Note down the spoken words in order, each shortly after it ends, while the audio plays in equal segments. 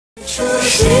Neću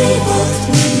život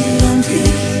miran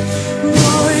bih,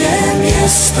 moje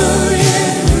mjesto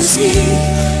je uz njih,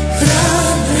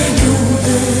 hrabre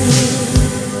ljude.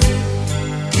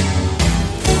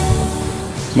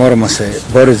 Moramo se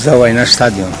boriti za ovaj naš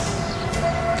stadion.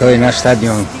 To je naš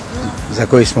stadion za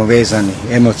koji smo vezani,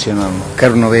 emocionalno,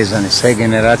 krvno vezani, sve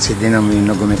generacije Dinamovih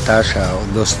nogometaša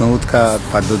od osnutka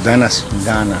pa do danas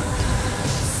dana.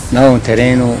 Na ovom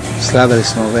terenu slavili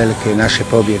smo velike naše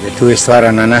pobjede, tu je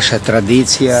stvarana naša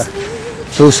tradicija,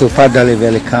 tu su padali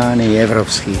velikani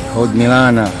evropski, od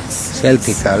Milana,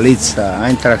 Celtica, Lica,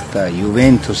 Eintrachta,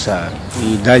 Juventusa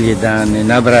i dalje da ne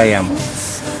nabrajamo.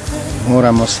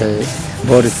 Moramo se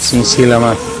boriti svim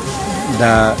silama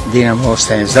da Dinamo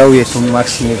ostaje zauvijek u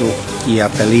Maksimiru i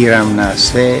apeliram na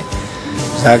sve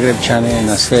Zagrebčane,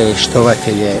 na sve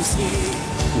štovatelje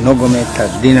nogometa,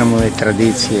 Dinamove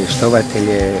tradicije,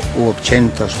 štovatelje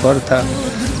uopćenito športa,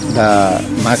 da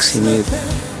Maksimir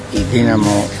i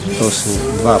Dinamo to su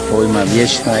dva pojma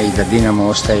vječna i da Dinamo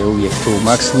ostaje uvijek tu u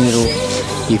Maksimiru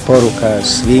i poruka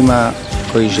svima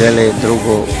koji žele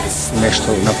drugo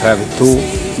nešto napraviti tu,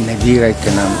 ne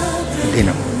dirajte nam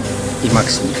Dinamo i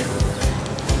Maksimir.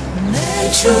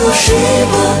 Neću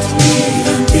život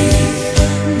miran bih,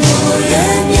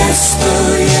 moje mjesto